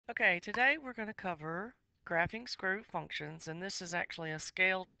Okay, today we're going to cover graphing square root functions, and this is actually a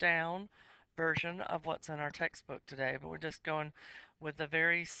scaled down version of what's in our textbook today, but we're just going with a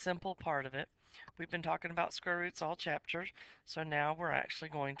very simple part of it. We've been talking about square roots all chapters, so now we're actually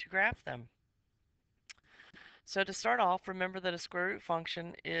going to graph them. So to start off, remember that a square root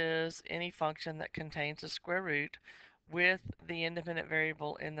function is any function that contains a square root with the independent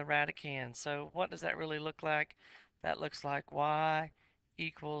variable in the radicand. So what does that really look like? That looks like y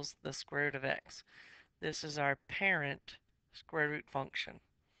equals the square root of x. This is our parent square root function.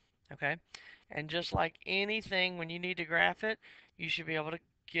 Okay? And just like anything, when you need to graph it, you should be able to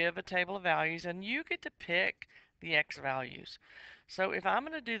give a table of values and you get to pick the x values. So if I'm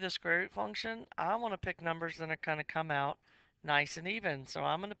going to do the square root function, I want to pick numbers that are going to come out nice and even. So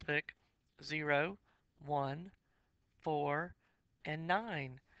I'm going to pick 0, 1, 4, and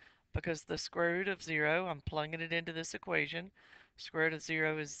 9. Because the square root of 0, I'm plugging it into this equation. Square root of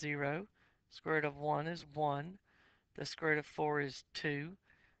 0 is 0. Square root of 1 is 1. The square root of 4 is 2.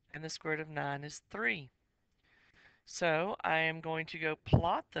 And the square root of 9 is 3. So I am going to go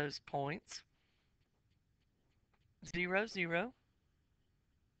plot those points. 0, 0,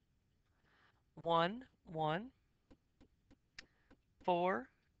 1, 1, 4,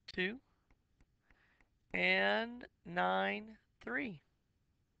 2, and 9, 3.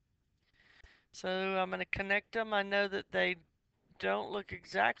 So I'm going to connect them. I know that they don't look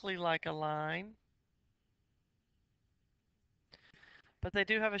exactly like a line, but they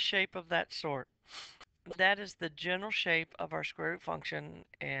do have a shape of that sort. That is the general shape of our square root function,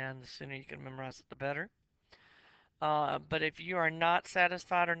 and the sooner you can memorize it, the better. But if you are not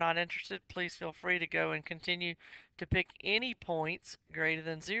satisfied or not interested, please feel free to go and continue to pick any points greater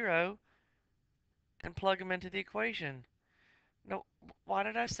than 0 and plug them into the equation. No, why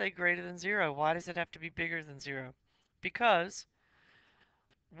did I say greater than 0? Why does it have to be bigger than 0? Because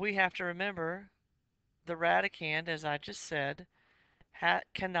we have to remember the radicand, as I just said,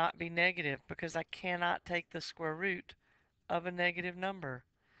 cannot be negative because I cannot take the square root of a negative number.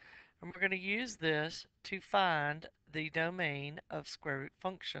 And we're going to use this to find the domain of square root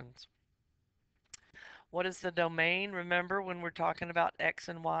functions. What is the domain? Remember when we're talking about x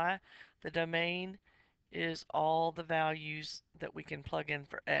and y, the domain is all the values that we can plug in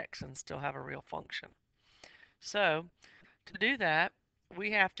for x and still have a real function. So to do that,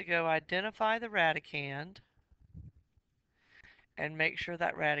 we have to go identify the radicand and make sure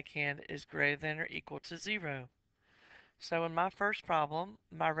that radicand is greater than or equal to 0. So in my first problem,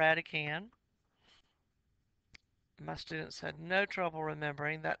 my radicand, my students had no trouble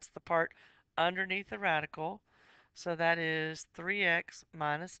remembering that's the part underneath the radical. So that is 3x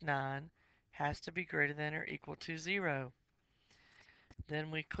minus 9 has to be greater than or equal to 0.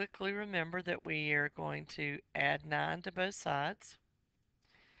 Then we quickly remember that we are going to add 9 to both sides.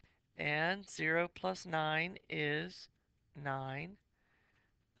 And 0 plus 9 is 9.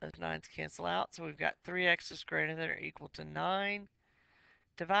 Those 9's cancel out, so we've got 3x is greater than or equal to 9.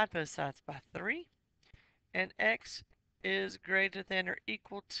 Divide both sides by 3. And x is greater than or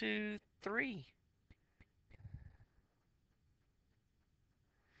equal to 3.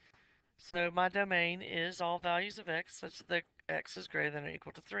 So my domain is all values of x such that x is greater than or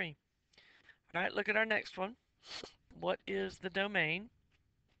equal to 3. All right, look at our next one. What is the domain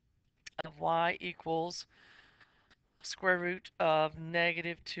of y equals square root of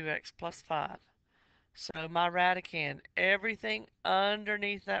negative 2x plus 5? So my radicand, everything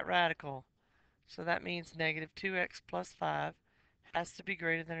underneath that radical, so that means negative 2x plus 5 has to be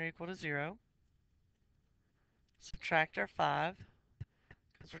greater than or equal to 0. Subtract our 5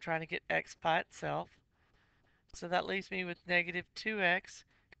 because we're trying to get x by itself. So that leaves me with negative 2x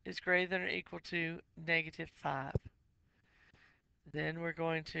is greater than or equal to negative 5. Then we're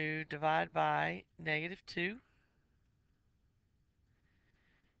going to divide by negative 2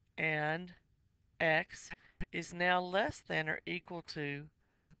 and x is now less than or equal to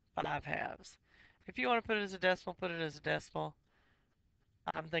 5 halves. If you want to put it as a decimal, put it as a decimal.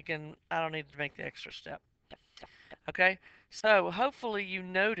 I'm thinking I don't need to make the extra step. Okay, so hopefully you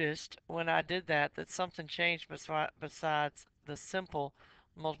noticed when I did that that something changed besides the simple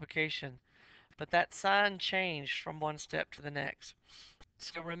multiplication. But that sign changed from one step to the next.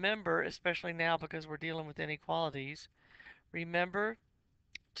 So remember, especially now because we're dealing with inequalities, remember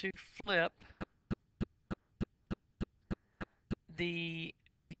to flip the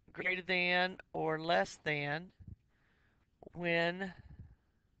greater than or less than when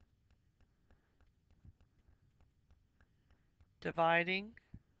dividing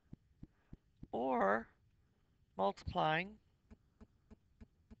or multiplying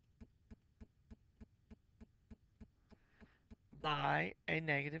by a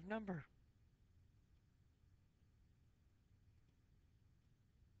negative number.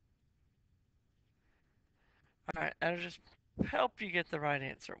 All right, that'll just help you get the right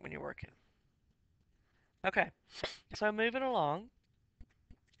answer when you're working. Okay, so moving along,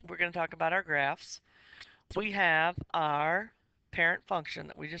 we're going to talk about our graphs. We have our parent function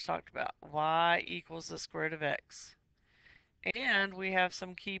that we just talked about, y equals the square root of x. And we have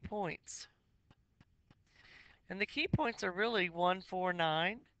some key points. And the key points are really 1, 4,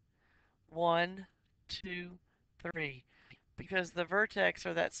 9, 1, 2, 3. Because the vertex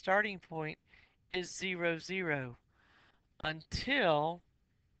or that starting point is 0, 0 until,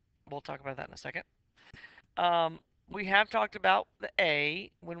 we'll talk about that in a second. Um, we have talked about the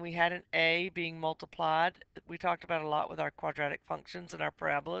a. When we had an a being multiplied, we talked about a lot with our quadratic functions and our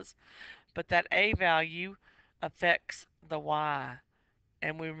parabolas. But that a value affects the y.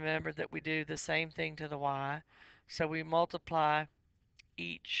 And we remember that we do the same thing to the y. So we multiply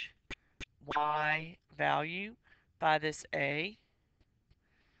each y value by this a.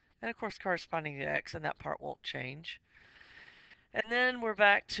 And of course corresponding to x, and that part won't change. And then we're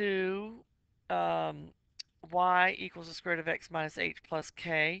back to um, y equals the square root of x minus h plus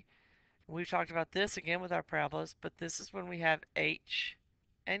k. We've talked about this again with our parabolas, but this is when we have h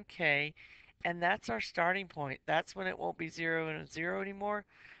and k, and that's our starting point. That's when it won't be 0 and 0 anymore,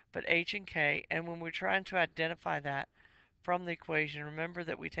 but h and k. And when we're trying to identify that from the equation, remember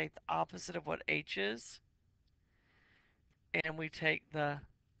that we take the opposite of what h is, and we take the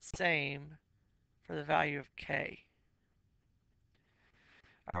same for the value of k.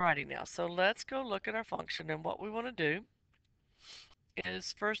 Alrighty now, so let's go look at our function, and what we want to do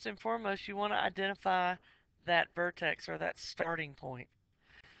is first and foremost you want to identify that vertex or that starting point.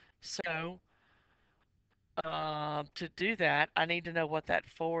 So to do that, I need to know what that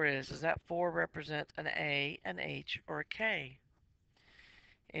 4 is. Does that 4 represent an A, an H, or a K?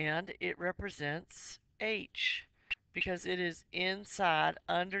 And it represents H because it is inside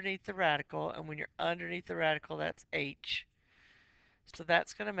underneath the radical, and when you're underneath the radical, that's H. So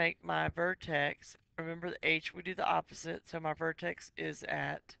that's going to make my vertex, remember the H, we do the opposite, so my vertex is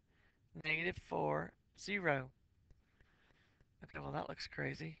at negative 4, 0. Okay, well that looks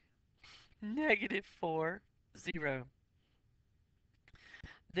crazy. Negative 4, 0.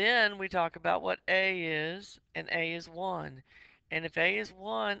 Then we talk about what A is, and A is 1. And if A is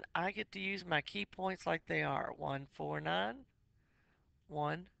 1, I get to use my key points like they are. 1, 4, 9,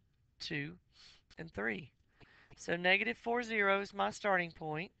 1, 2, and 3. So negative 4, 0 is my starting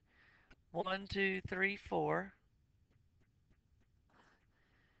point. 1, 2, 3, 4.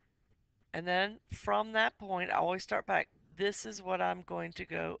 And then from that point, I always start back. This is what I'm going to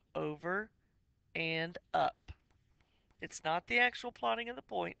go over and up. It's not the actual plotting of the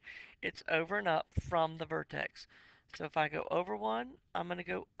point. It's over and up from the vertex. So if I go over 1, I'm going to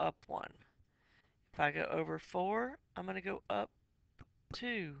go up 1. If I go over 4, I'm going to go up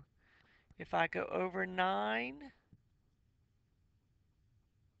 2. If I go over 9,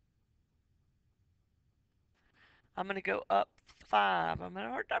 I'm going to go up 5. I'm having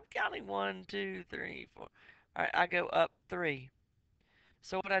a hard time counting. 1, 2, 3, 4. All right, I go up 3.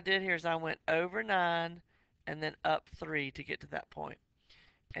 So what I did here is I went over 9 and then up 3 to get to that point.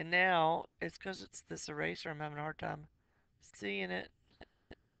 And now, it's because it's this eraser, I'm having a hard time seeing it.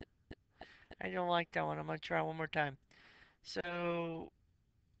 I don't like that one. I'm going to try one more time. So,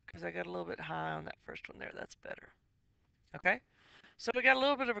 because I got a little bit high on that first one there, that's better. Okay, so we got a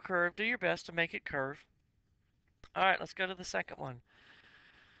little bit of a curve. Do your best to make it curve. All right, let's go to the second one.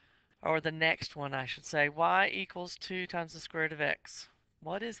 Or the next one, I should say. Y equals 2 times the square root of x.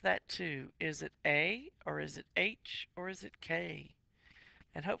 What is that 2? Is it A, or is it H, or is it K?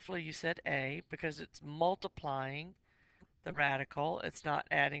 And hopefully you said A because it's multiplying the radical. It's not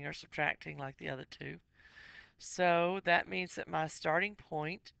adding or subtracting like the other two. So that means that my starting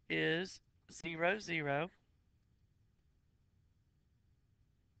point is 0, 0.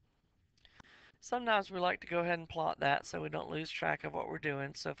 Sometimes we like to go ahead and plot that so we don't lose track of what we're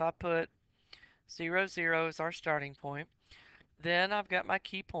doing. So if I put 0, 0 as our starting point, then I've got my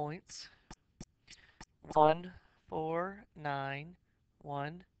key points. 1, 4, 9,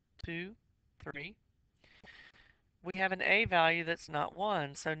 1, 2, 3. We have an A value that's not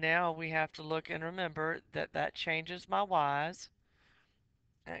 1, so now we have to look and remember that that changes my y's.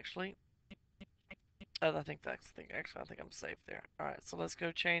 Actually, I think that's the thing. Actually, I think I'm safe there. All right, so let's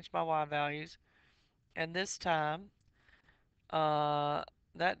go change my y values. And this time, uh,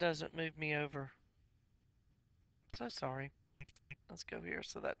 that doesn't move me over. So sorry. Let's go here.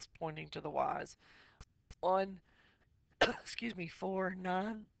 So that's pointing to the y's. 1, excuse me, 4,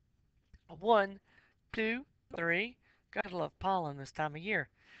 9, 1, 2, 3. Gotta love pollen this time of year.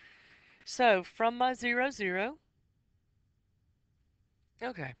 So from my 0, 0,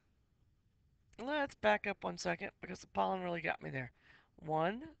 okay, let's back up 1 second because the pollen really got me there.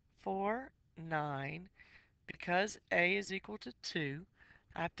 1, 4, 9. Because a is equal to 2,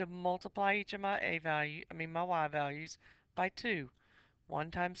 I have to multiply each of my my y values by 2.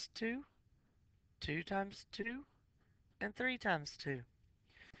 1 times 2, 2 times 2, and 3 times 2.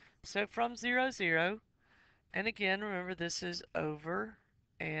 So from 0, 0, and again, remember this is over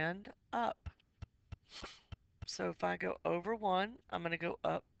and up. So if I go over 1, I'm going to go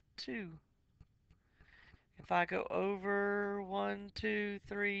up 2. If I go over 1, 2,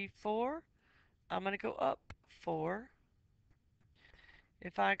 3, 4, I'm going to go up 4.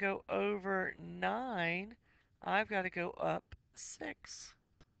 If I go over 9, I've got to go up 6.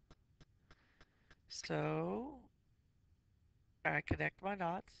 So I connect my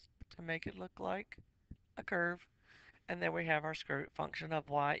dots to make it look like a curve. And then we have our square root function of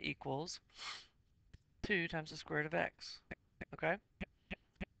y equals 2 times the square root of x. Okay?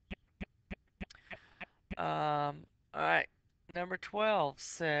 All right. Number 12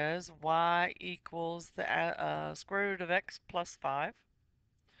 says y equals the square root of x plus 5.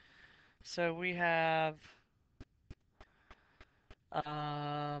 So we have,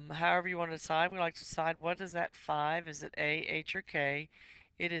 however you want to decide. We like to decide what is that 5? Is it a, h, or k?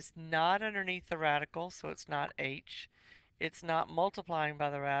 It is not underneath the radical, so it's not h. It's not multiplying by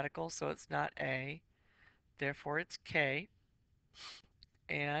the radical, so it's not a. Therefore, it's k.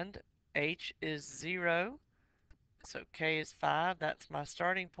 And h is 0, so k is 5. That's my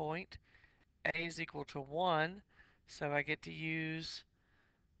starting point. A is equal to 1, so I get to use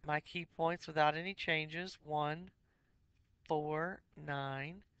my key points without any changes. 1, 4,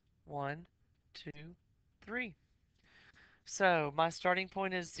 9, 1, 2, 3. So my starting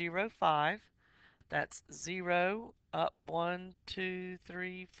point is 0, 5. That's 0, up 1, 2,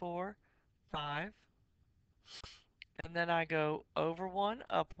 3, 4, 5. And then I go over 1,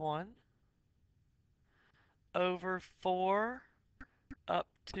 up 1, over 4, up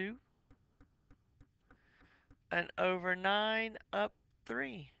 2, and over 9, up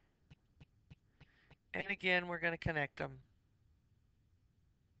 3. And again, we're going to connect them.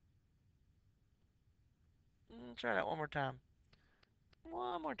 Try that one more time.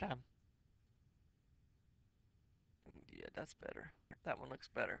 One more time. Yeah, that's better. That one looks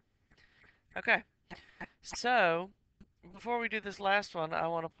better. Okay, so before we do this last one, I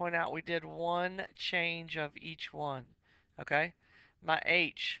want to point out we did one change of each one. Okay, my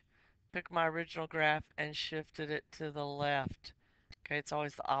H took my original graph and shifted it to the left. Okay, it's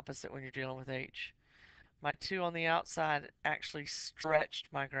always the opposite when you're dealing with H. My 2 on the outside actually stretched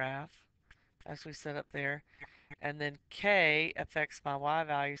my graph, as we set up there. And then K affects my Y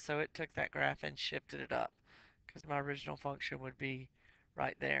value, so it took that graph and shifted it up, because my original function would be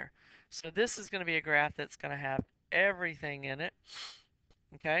right there. So this is going to be a graph that's going to have everything in it.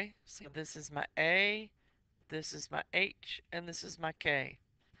 Okay, so this is my A, this is my H, and this is my K.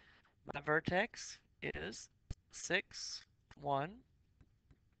 My vertex is 6, 1,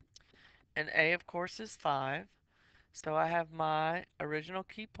 and A, of course, is 5. So I have my original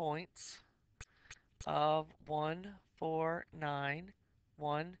key points of 1, 4, 9,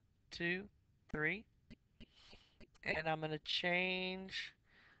 1, 2, 3. And I'm going to change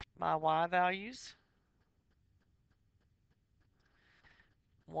my y values.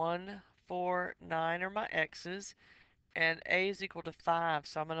 1, 4, 9 are my x's, and a is equal to 5.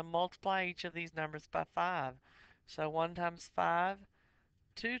 So I'm going to multiply each of these numbers by 5. So 1 times 5,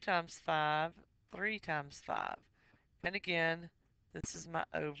 2 times 5, 3 times 5. And again, this is my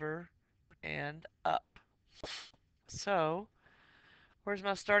over and up. So where's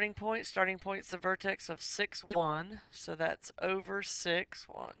my starting point? Starting point is the vertex of 6, 1. So that's over 6.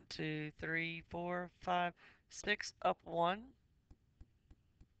 1, 2, 3, 4, 5, 6, up 1.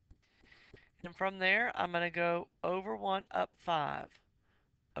 And from there, I'm going to go over 1, up 5.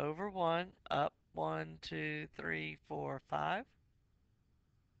 Over 1, up 1, 2, 3, 4, 5.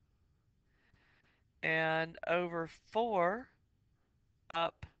 And over 4,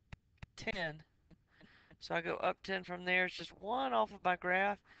 up 10. So I go up 10 from there. It's just one off of my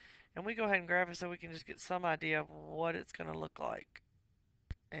graph. And we go ahead and graph it so we can just get some idea of what it's going to look like.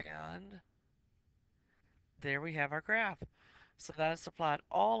 And there we have our graph. So that's applied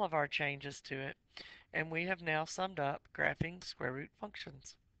all of our changes to it. And we have now summed up graphing square root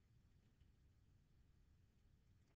functions.